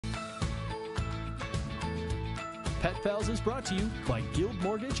Pet Pals is brought to you by Guild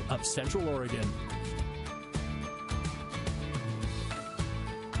Mortgage of Central Oregon.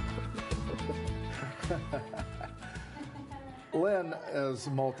 Lynn is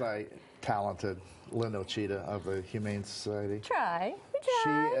multi-talented. Lynn Ochita of the Humane Society. We try.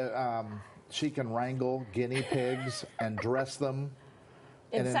 She can wrangle guinea pigs and dress them.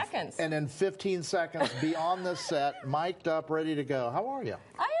 In seconds. And in 15 seconds, be on the set, mic'd up, ready to go. How are you?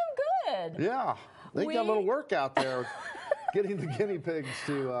 I am good. Yeah. They got a little work out there getting the guinea pigs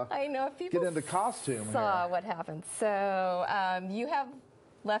to I know, if people get into costume. Saw what happened. So you have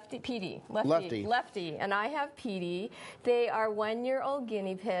Lefty, and I have Petey. They are 1-year-old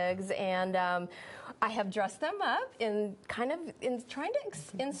guinea pigs, and I have dressed them up in trying to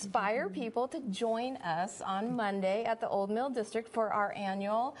inspire people to join us on Monday at the Old Mill District for our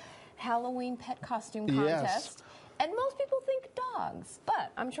annual Halloween pet costume contest. Yes. And most people think dogs,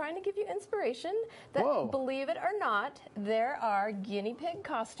 but I'm trying to give you inspiration that, believe it or not, there are guinea pig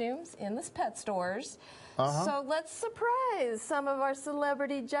costumes in the pet stores. So let's surprise some of our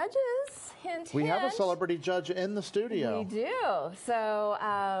celebrity judges. Hint, We hint. have a celebrity judge in the studio. We do. So,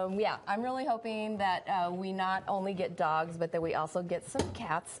 yeah, I'm really hoping that we not only get dogs, but that we also get some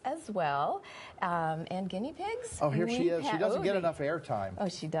cats as well, and guiney pigs. Oh, here she is. She doesn't get enough airtime. Oh,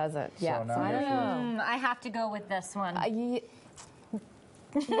 she doesn't. So Yeah. now So I don't here she know. I have to go with this one. Weather,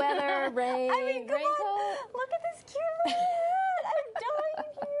 rain, I mean, come raincoat. on. Look at this cute little head. I'm dying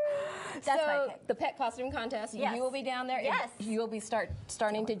here. That's my So pick. the pet costume contest, Yes. you will be down there. Yes. You'll be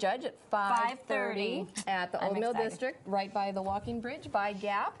starting to judge at 5:30 at the Old Mill excited. District, right by the walking bridge by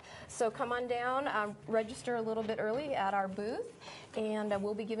Gap. So come on down, register a little bit early at our booth, and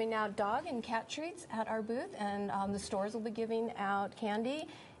we'll be giving out dog and cat treats at our booth, and the stores will be giving out candy.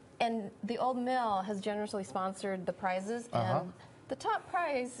 And the Old Mill has generously sponsored the prizes, and the top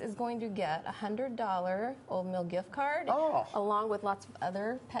prize is going to get a $100 Old Mill gift card, along with lots of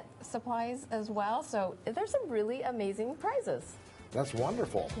other pet supplies as well. So there's some really amazing prizes. That's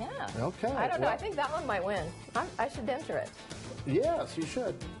wonderful. Yeah. Okay. I don't know. I think that one might win. I should enter it. Yes, you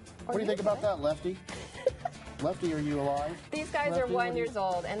should. What do you think about that, Lefty? Lefty, are you alive? These guys are 1 year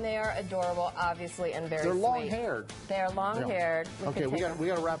old, and they are adorable, obviously, and very They're sweet. long-haired. They're long-haired. Okay, we got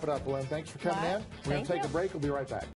to wrap it up, Lynn. Thanks for coming in. We're going to take a break. We'll be right back.